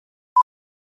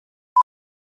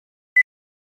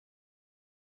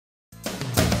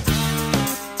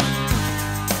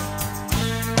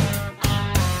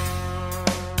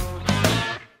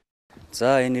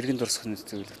За энэ эргэн дурсахын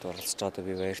нэвтрүүлэгт оролцож байгаа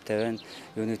би баяртай байна.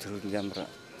 Юуны төрөнд ямар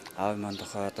аав маань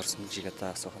тухай дурсамжийг одоо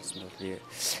асуухсан бол би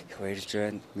их баярлж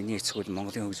байна. Миний эцэг бол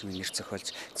Монголын хөгжмийн нэр зохиолч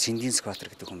С.Батмөнх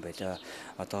гэдэг хүн байлаа.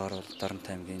 Одоогор бол Дарамт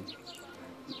аймгийн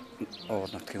Уур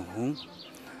нутгийн хүн.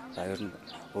 За ер нь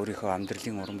өөрийнхөө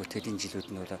амьдралын уран бүтээлийн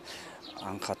жилүүд нь бол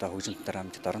анх одоо хөгжмөнтэй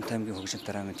хамт Дарамт аймгийн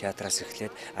хөгжмөнтэй хамт театраас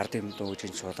эхлээд ардын дуу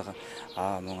хөгжмийн чуулга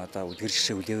мөн одоо үлгэр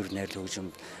жишээ үлээвэр найрал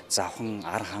хөгжим завхан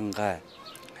ар хангай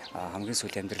хамгийн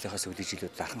сүүлийн амьдралынхаа сүүлийн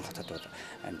жилүүд Дархан хотод бол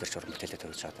амьдарч уран бүтээлээ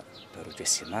төрүүлж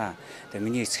байсан юм аа. Тэгээ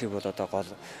миний эцгийг бол одоо гол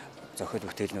зохиол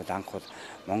бүтээлнүүд анх бол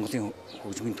Монголын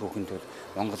хөгжмийн түүхэнд бол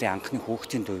Монголын анхны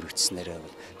хүүхдийн дуу өргөцснээрээ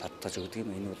бол татдаж өгдөг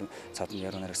юм. Энэ бол цадан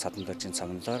яруу нарыг садан доржийн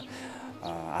цамнаар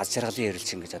аз жаргалын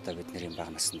ярилчин гэж одоо бидний бага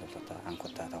наснд бол одоо анх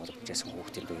удаа тоглож байсан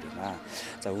хүүхдийн дуу юм аа.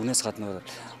 За үүнээс гадна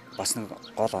бас нэг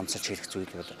гол онцолж хэлэх зүйл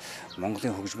бол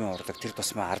Монголын хөгжмийн урлаг тэр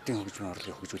тусмаа ардын хөгжмийн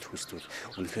урлагийг хөгжүүлэх хүсвэл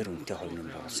үнэхээр үнэтэй хувь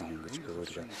нэмэр болсон хүн гэж би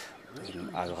өөрөө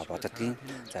аавгаа боддгийн.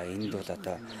 За энд бол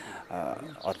одоо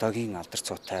одоогийн алдар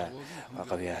цуутай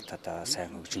гавьяат одоо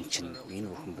сайн хөгжимчин энэ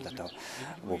бүхэн бол одоо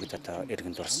бүгд одоо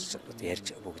эргэн дурс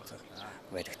ярьж бүгд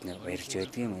баярлж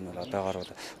байдгийн. Энэ бол одоогоор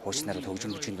бол хуучнаар бол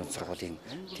хөгжим бүжгийн дунд сургуулийн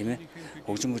тийм ээ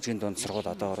хөгжим бүжгийн дунд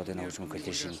сургууль одоогоор энэ хөгжмийн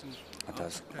коллежийн одоо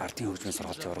ардын хөгжмийн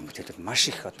сургуулийн уран бүтээлүүд маш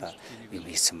их одоо юм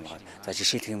хийсэн байгаа. За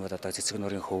жишээлх юм бол одоо цэцэг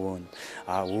нуурын хөвөн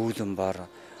үүлэн бар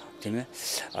тийм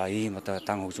ээ ийм одоо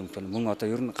дан хөгжимтөн мөн одоо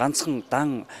ер нь ганцхан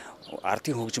дан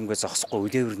ардын хөгжимгээ зогсохгүй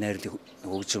үлээвэр найрлын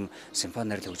хөгжим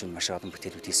симфони найрлын хөгжим маш олон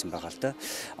бүтээлүүд хийсэн байгаа л да.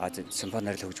 Симфони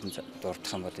найрлын хөгжим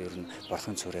дурдах юм бол ер нь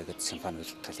Борхон цүрэ гэдэг симфони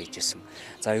үйлдэл хийжсэн.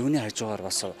 За юуны хажуугаар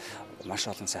бас маш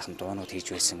олон сайхан дуунууд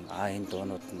хийж байсан. Энэ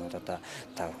дуунууд нь одоо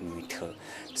та бүхэн мэдэх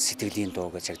сэтгэлийн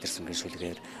дуу гэж жагдирсан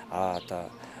гişүлгээр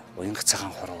одоо уянх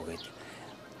цагаан хуруу гэдэг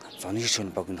зуны шүн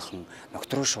богинохон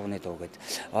ногтруу шувны дуу гэд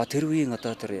тэр үеийн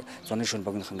одоо тэр зуны шүн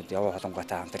богинохон гэд яваа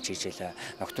холонготой хамтарч хийжээлээ.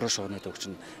 Ногтруу шувны дуу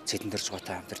чинь цэдэн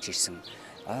дэржгоотой хамтарч хийсэн.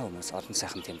 Хүмүүс олон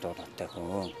сайхан тийм дуунуудтай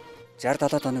хүн. 60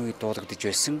 70 оны үед дуулагдж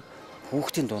байсан.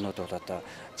 Хүүхдийн дуунууд бол одоо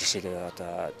жишээлбэл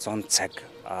одоо зун цаг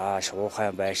шуухай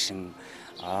байшин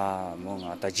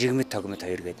мөн одоо жигмэд тогмод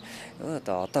хоёр гээд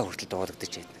одоо хүртэл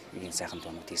дуулагдж байна. Ийм сайхан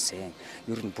дуунууд хийсэн.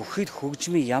 Ер нь бүхэл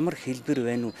хөгжмийн ямар хэлбэр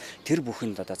байна уу тэр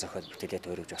бүхэнд одоо зохиол бүтээлээ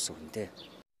төрөвж авсан хүнтэй.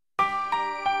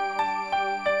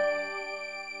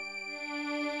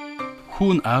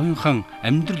 Хүүн аавынхан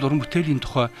амьдрал уран бүтээлийн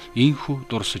тухай инхүү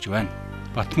дурсаж байна.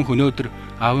 Батмөнх өнөөдөр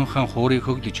аавынхан хуурыг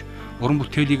хөглөж уран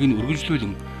бүтээлийг нь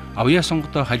үргэлжлүүлэн авьяа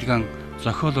сонгодоо халиган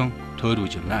зохиолон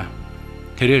төрөвж байна.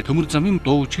 Тэрээр төмөр замын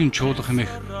дуу үжгийн чуулга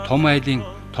хэмээх том айлын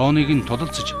тооныг нь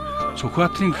тулалцаж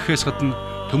Сүхбаатарын гэхээс гадна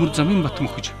төмөр замын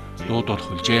Батмөнх гэж дуудуулах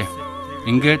хүлжээ.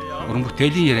 Ингээд уран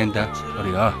бүтээлийн ярианда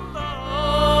орё.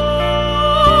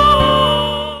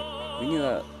 Миний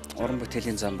уран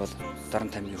бүтээлийн зам бол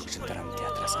Дарамт аймгийн хөгжмөнтэй хамт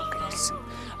театраас анх ирсэн.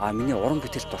 Миний уран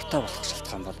бүтээл дуртай болох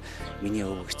шалтгаан бол миний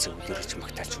өвөг эцэг үлэрч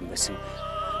магтаалч хүн байсан.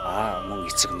 Мөн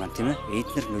эцэг маань тийм ээ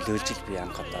эднэр нөлөөлж л би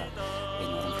анх одоо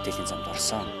энэ уран бүтээлийн замд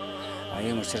орсон.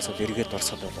 Ийм учраас бол эргээд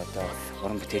дурсахад бол одоо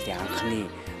уран бүтээлийн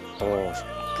анхны дуу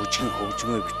бүжгийн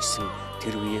хөгжмөө бичсэн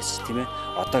тэр үеэс тийм ээ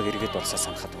одоо эргээд дурсаа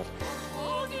санахад бол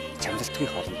чамдалтгүй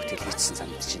олон бүтээл хийсэн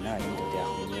санагдаж байна. Энд бол яг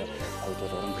миний хувьд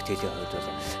бол уран бүтээлийн хувьд бол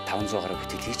 500 гаруй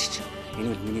бүтээл хийчих. Энэ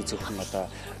бол миний зөвхөн одоо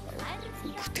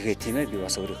бүтгээ тийм ээ би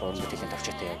бас өөрийнхөө уран бүтээлийн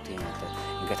товчтой явдаг юм одоо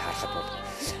ингээд харахад бол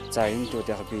за энд бол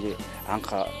яг би анх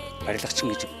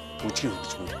барилгачин гэж бүжгийн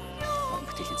хөгжмөөр уран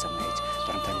бүтээлийн зам хийж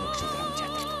Дарамт аймгийн хөгжмийн хамт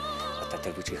театрт одоо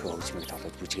тэр бүжгийн хөгжмийг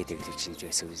тоглож бүжгээ дэглэж хийж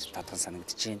байсан үе татхан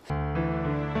санагдаж байна.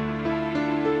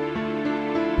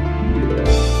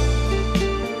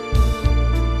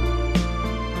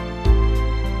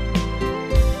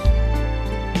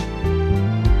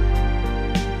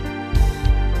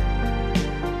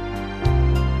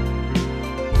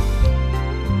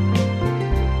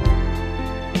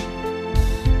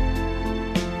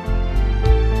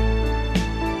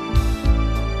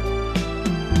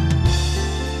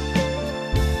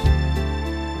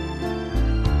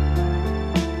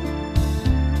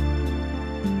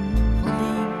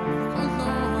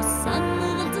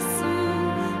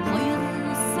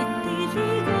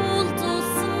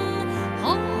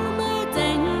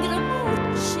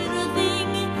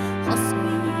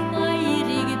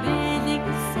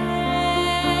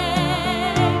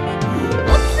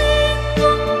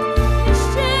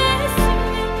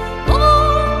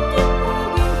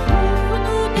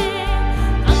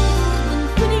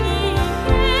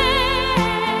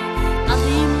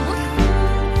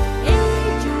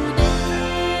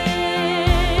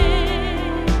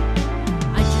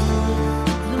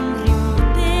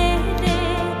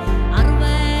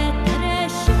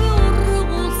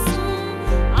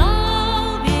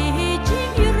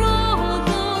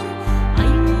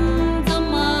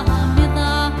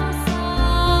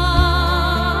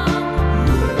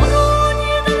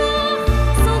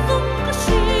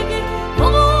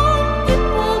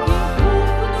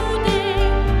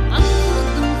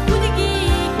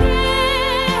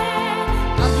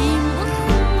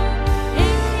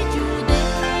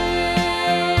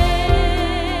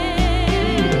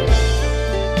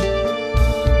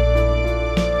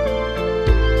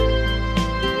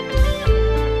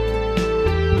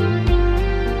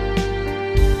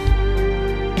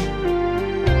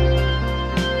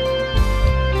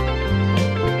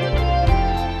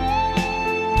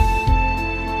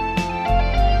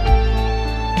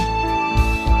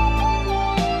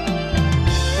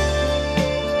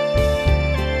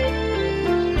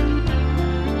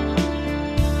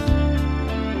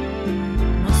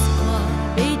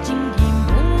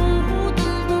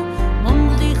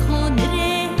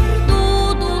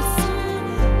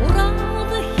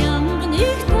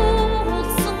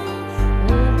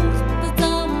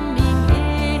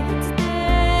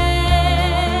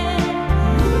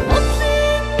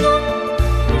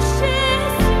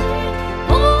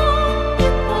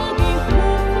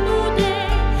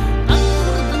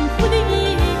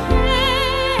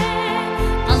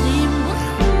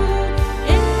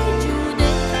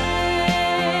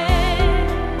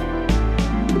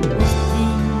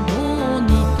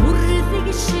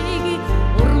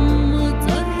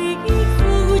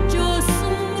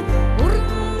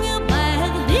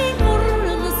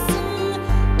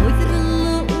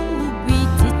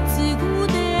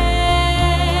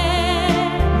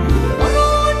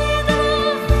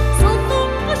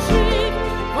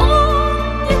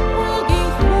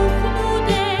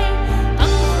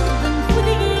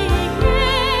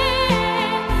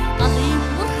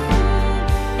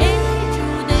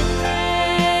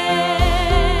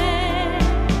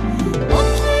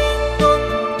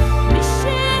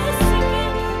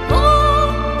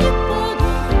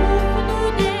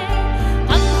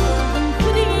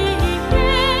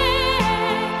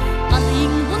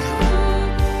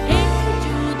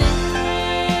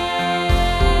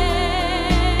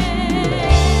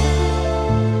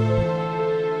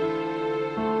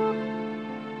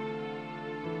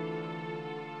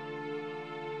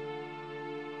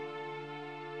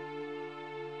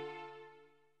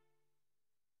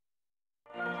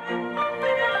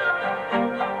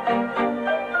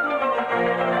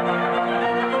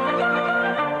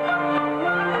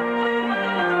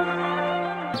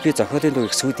 би зохиолын дуу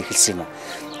их сүйд эхэлсэн юм.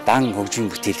 Дан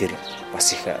хөгжмийн бүтээлээр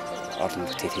бас их орон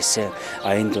бүтээл хийсэн.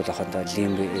 Энд бол хонда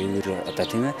лим өвөр одоо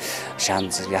тийм ээ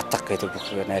шанз ятг гэдэг бүх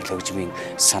найрал хөгжмийн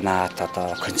санаат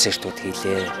одоо концертууд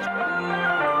хийлээ.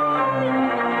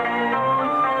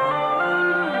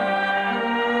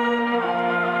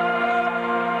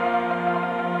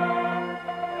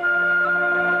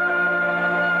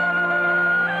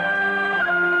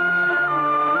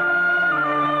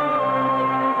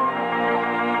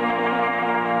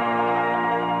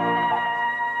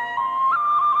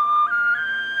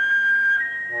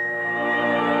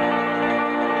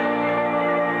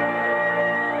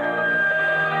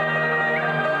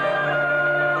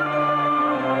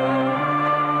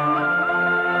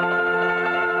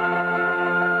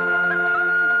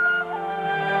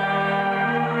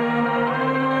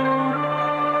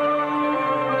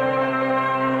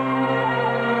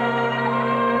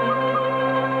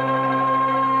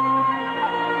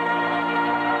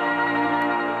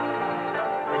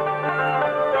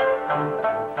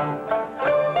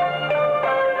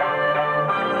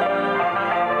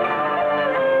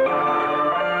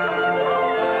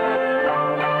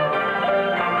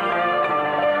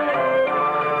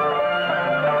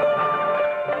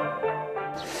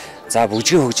 За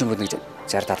бүжгийн хөгжим бол нэг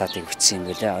 60 70-ыг бичсэн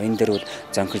юм байлээ. Энэ дээр бол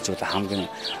зонхилж бол хамгийн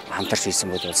хамтарч хийсэн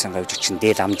бол улсын гавьжчин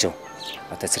Дээд Амжуу.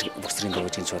 Одоо бүсрийн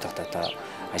дөрвөжийн чуулгад одоо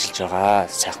ажиллаж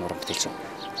байгаа сайхан уран бүтээлч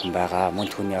хүн байгаа.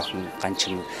 Мөн түүний охин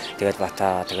Ганчин тэгээд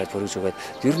Бата тэгээд Бүрүүж үгээд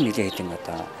ер нь нэлээд хэдин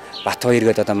одоо Бат хоёр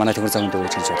гээд одоо манай Төмөр замын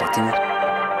дөрвөжийн чуулга тийм ээ.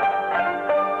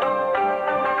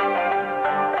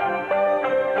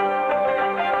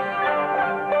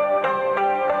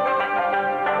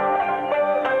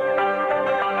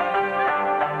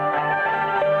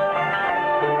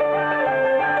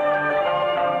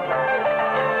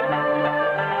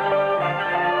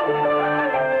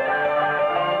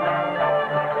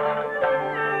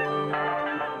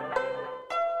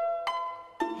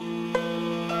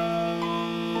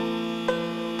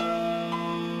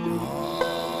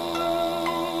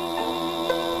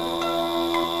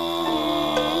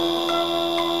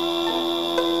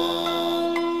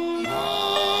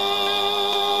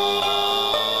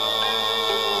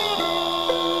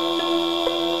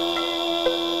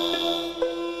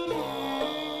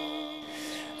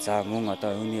 За мөн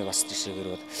одоо үүний бас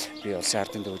жишээгээр бол би улсын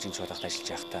ардын дөрвөжийн чуулгад ажиллаж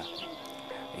байхдаа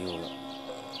юу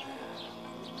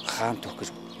хаан төх гэж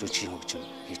жүжигний хөгжим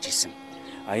хийж исэн.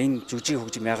 Энэ жүжигний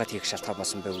хөгжим яагаад хийх шалтгаан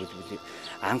болсон бэ гэвэл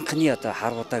анхны одоо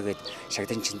харуудаа гээд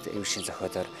шагданчинд эвшин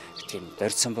зохиолоор тийм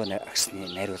дорьцсонбоо агсны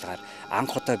найруулгаар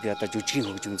анх удаа би одоо жүжигний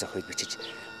хөгжмийн зохиол бичиж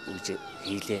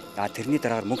хийлээ. Тэрний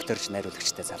дараагаар мөнх дөрж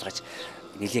найруулагчтай залгаж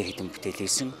нэлээд хэдэн бүтээл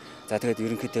хийсэн. За тэгээд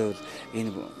ерөнхийдөө бол энэ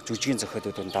жүжигний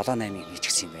зохиолууд 7-8-ыг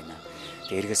хийчихсэн юм байна.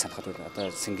 Тэгээд эргээ санахад бол одоо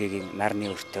Сэнгээгийн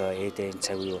Нарны өртөө, Эдэн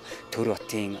цаг үе, Төр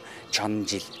хотын Чон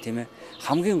жил тийм ээ.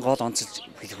 Хамгийн гол онцлж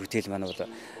хэлэх бүтээл маань бол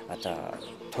одоо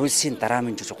туйлсын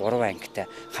драмын жүжиг 3 ангитай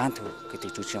хаан төв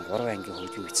гэдэг жүжигний 3 ангийн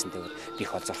хөгжим бичсэндээ бол би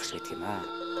их олзорхож байдаг юм аа.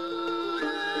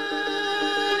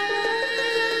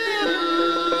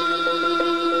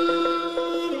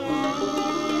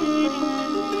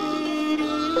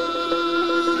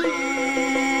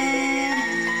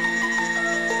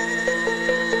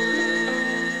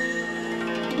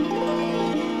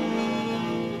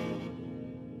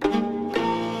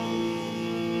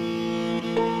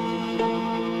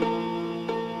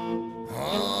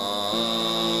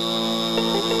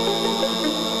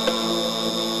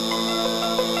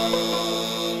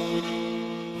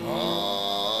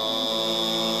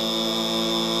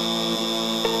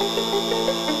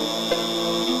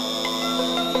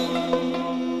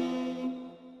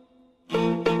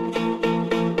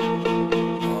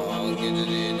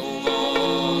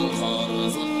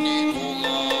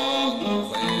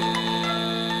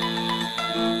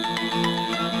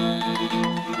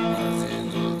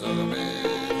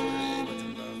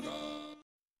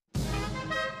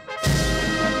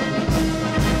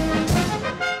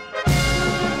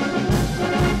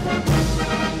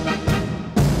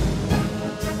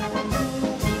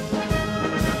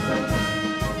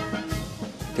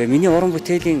 Тэгээ миний уран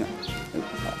бүтээлийн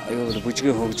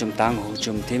бүжгийн хөгжим, дан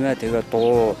хөгжим тийм ээ. Тэгээ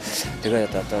дуу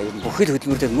тэгээд одоо бүхэл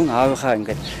хөдөлмөрөд мөн аавынхаа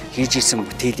ингээд хийж исэн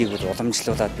бүтээлийг бол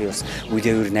уламжлуулад би бас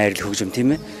үлээвэр найрал хөгжим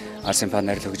тийм ээ. Арсимпа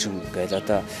найрал хөгжим гэдэг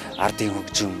одоо ардын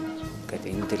хөгжим гэдэг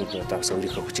энэ дэр бол одоо бас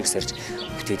өөрийнхөө хүчийг сарж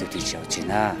бүтээлүүд хийж явж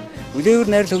байна. Үлээвэр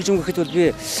найрал хөгжим гэхэд бол би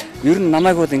ер нь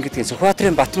намайг бол ингээд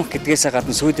Сүхбаатарын Батмөнх гэдгээсээ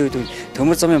гадна сүүлийн үед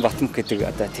Төмөр замын Батмөнх гэдэг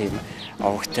одоо тийм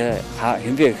овогтой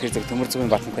хэмбэ гэхээр зөв Төмөр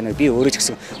замын Батмөнх нэг би өөрөө ч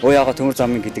гэсэн уяага Төмөр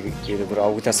замын гэдэг бүр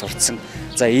овогдоо сурцсан.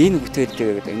 За энэ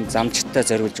бүтээлийг энэ замчтаа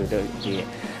зориулж би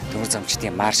Төмөр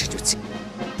замчтын марш гэж үзье.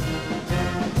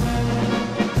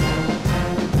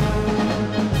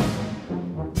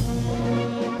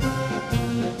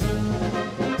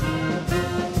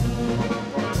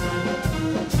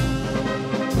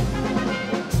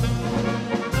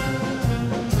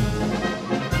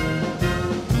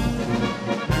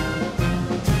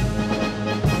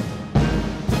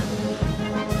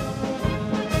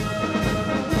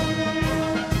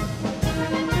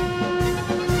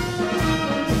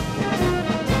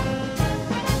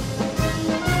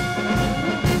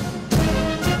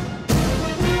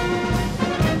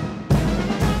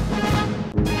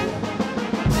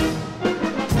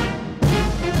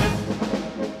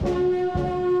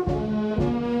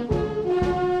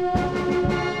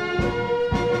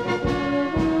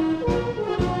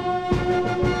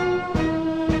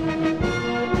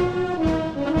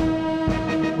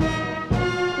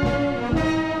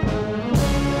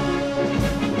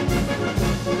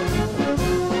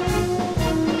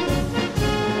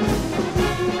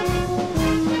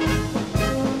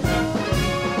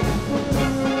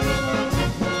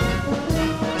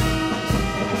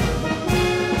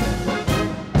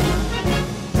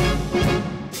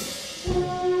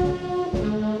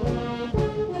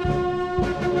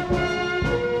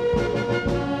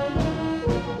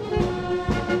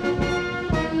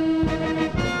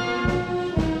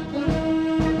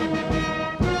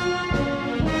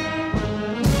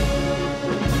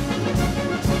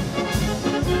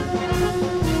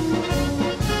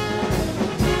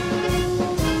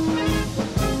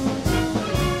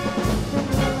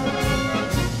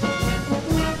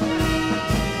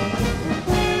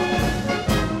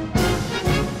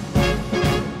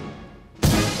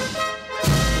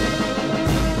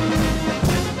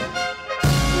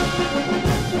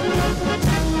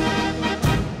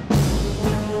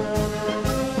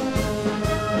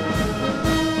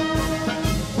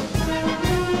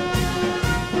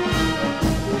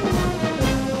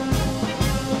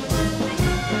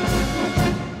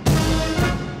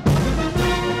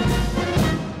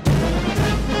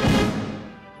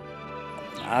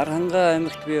 Арангаа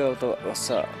аймагт би бас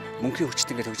мөнхийн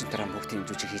хүчтэй ингээд хөгжмөнтэй бүгд юм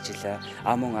жүжиг хийж илаа.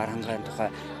 Мөн Арангаан тухай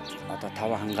одоо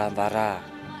 5 хангаан бараа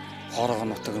хоороо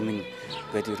нутаг минь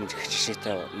гэдэг юм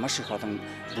жигчшээтэй маш их олон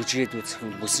бүжгээд үзэх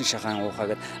мөсөн шахаан уухаа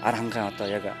гэдэг Арангаан одоо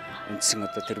яг үндсэн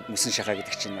одоо тэр мөсөн шахаа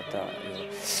гэдэг чинь одоо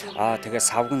тэгээ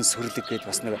савган сүрлэг гэдэг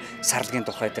бас нэг сарлагын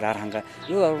тухай тэр Арангаан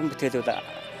юу уран бүтээлүүд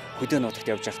хөдөө нутагт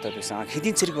явж байхдаа байсан.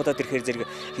 Хэдийн цэрэг болоод ирэхээр зэрэг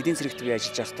хэдийн цэрэгт би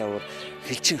ажиллаж байхдаа өөр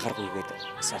хилчин харгуй гэдэг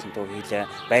сайхан дуу хийлээ.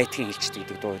 Байтгийн хилчтэй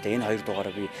гэдэг дуу. Энэ хоёр дуугаараа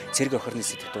би цэрэг охирны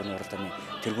сэтгэл дууны уралдааны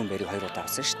тэргүүн барийг 2 удаа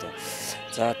авсан шүү дээ.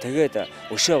 За тэгээд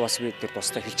өшөө бас би тэр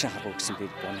тусдаа хилчин харгуй гэсэн би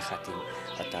дууныхаа тийм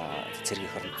одоо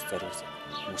цэргийн охирны зориулсан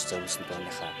хүмүүс зориулсан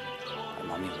дууныхаа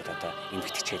номыг одоо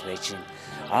эмгэгчээд байж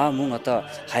байна. Мөн одоо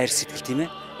хайр сэтгэл тийм ээ.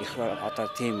 Их одоо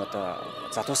тийм одоо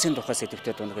залуусын тухай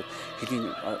сэдвтэй дуунаад хэлийн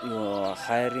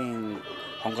хайрын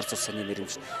хонгор цусны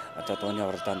нэрмж одоо дууны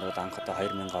уралдаанд анх одоо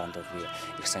 2000 онд би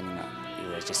их сайн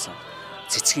юу ажилласан.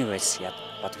 Цэцгийн вальс яд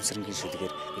Батмөнхгийн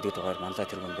шүлгээр гэдэг дугаар мандаа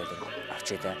тэргүүн байлаа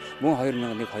авчиадаа. Мөн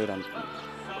 2001-2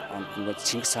 онд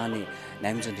Чингис хааны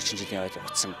 840 жилийн ойл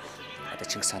утсан одоо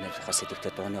Чингис хааны тухай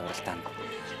сэдвтэй дууны уралдаанд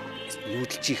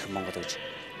нүүдэлчих Монгол гэж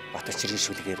Батчиргийн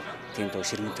шүлгээр тийм дуу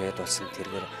ширмэн тояд болсон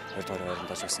тэргээр 2 дугаар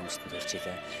байрандаа суусан юмшинд ирж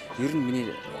илээ. Ер нь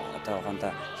миний одоо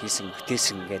гондоо хийсэн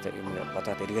бүтээсэн гэдэг юм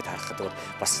бодоод эргээд харахад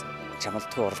бас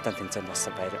чамдтгүй уралдаан тэмцээнд бас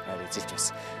баяр эзэлж бас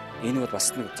энэ бол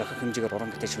бас нэг зохиох хэмжээгээр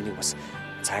уран бүтээч хүнийг бас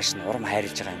цааш нь урам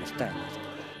хайрлаж байгаа юм л да.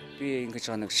 Би ингэж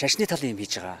нэг шашны талын юм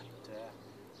хийж байгаа.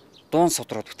 Дуун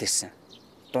судрууд бүтээсэн.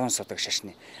 Дуун судаг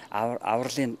шашны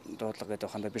авралын дуудлага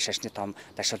гэдэг хондоо би шашны том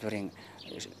дашвалбарын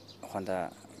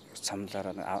хондоо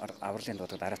цамлаар авралын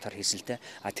дуудлагад аратаар хийсэн л дээ.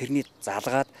 Тэрний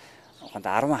залгаад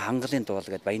хондоо 10 хангалын дуул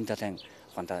гэдэг Баян далайн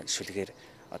хондоо шүлгээр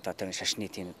одоо тэр шашны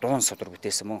тийм дуун судар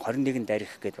бүтээсэн. Мөн 21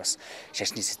 дарих гэдэг бас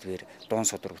шашны сэдвээр дуун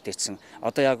судар бүтээсэн.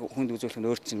 Одоо яг хүнд үзүүлэх нь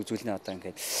өөр чинь үзүүлнэ одоо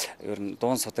ингээд ер нь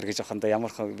дуун судар гэж хондоо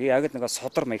ямархан би яг нэг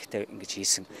судар маягтай ингэж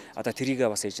хийсэн. Одоо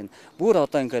тэрийгээ бас хийж нь бүр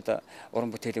одоо ингээд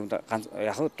уран бүтээлийн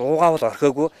яг дуугаа бол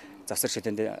орхиогүй засар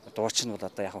шилэнд дуучин бол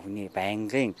одоо яг хүний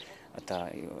байнгын одоо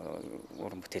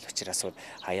уран бүтээл учраас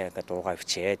хаяа ингээд дуугаа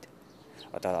бичээд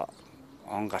одоо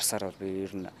он гарсаар бол би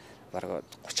ер нь бараг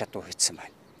 30 дуу хийсэн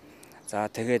байна. За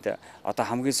тэгээд одоо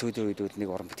хамгийн сүүлийн үед нэг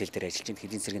уран бүтээл дээр ажиллаж байна.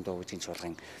 Хэдийн цэргийн дуу бүжгийн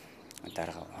чуулган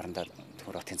дарга орондоо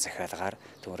Төвөрөтийн захиалгаар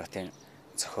Төвөрөтийн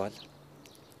зохиол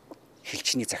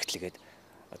хилчний загтал гээд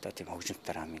одоо тийм хөгжмөнтэй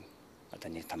драмын одоо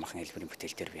нэг томхон хэлбэрийн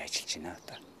бүтээл дээр би ажиллаж байна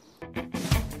одоо.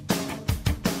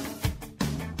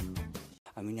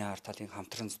 Миний арт талын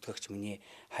хамтран зүтгэгч миний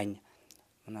хань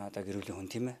манай одоо гэрүүлийн хүн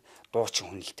тийм ээ дуучин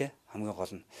хүн л дээ хамгийн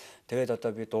гол нь. Тэгээд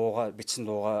одоо би дуугаа бичсэн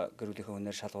дуугаа гэрүүлийнхээ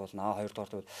хүнээр шалгуулна. 2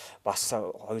 дугаар бас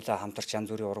хоёулаа хамтарч янз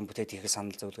бүрийн уран бүтээлт хийх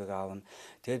санал зөвлөгөөг аавна.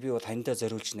 Тэгээд би бол ханьдаа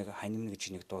зориулж нэг ханим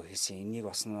гэж нэг дуу хийсэн. Энийг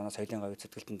бас манай соёлын гавь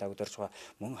зүтгэлтэн дагдарч байгаа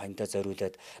мөн ханьдаа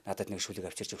зориулаад надад нэг шүлэг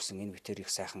авчирч өгсөн. Энэ битэр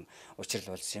их сайхан учрал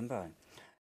болсон юм байна.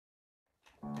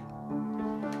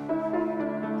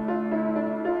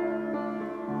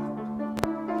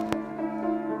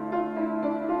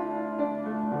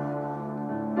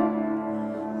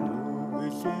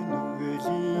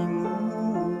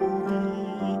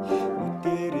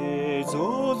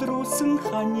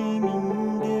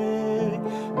 Ханиминде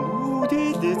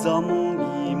нүдэл зам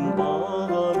юм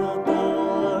багарата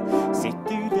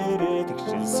сэтгэлээрээ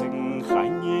тэгшилсэн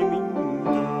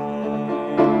ханиминде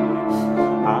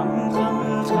анхан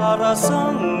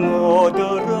харасан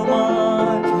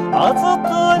өдөрмай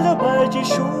азаптай байж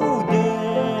шүдэ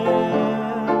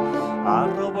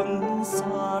арван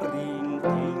сарын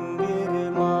тэнгэр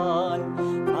май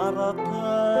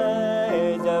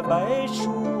аратай байж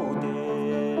шүдэ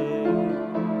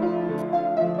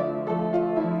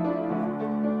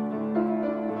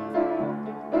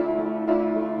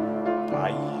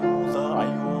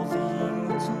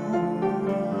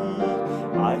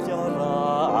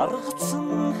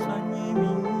аргацсан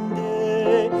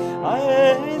ханиминде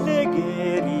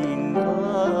айлэгэрин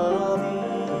гали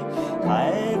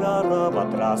хайрара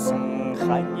бадрасан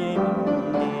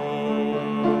ханиминде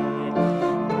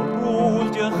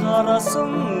рүүлж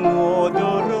харасан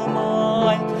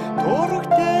өдөрмай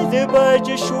төрөгтэй байж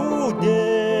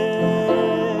шүдэ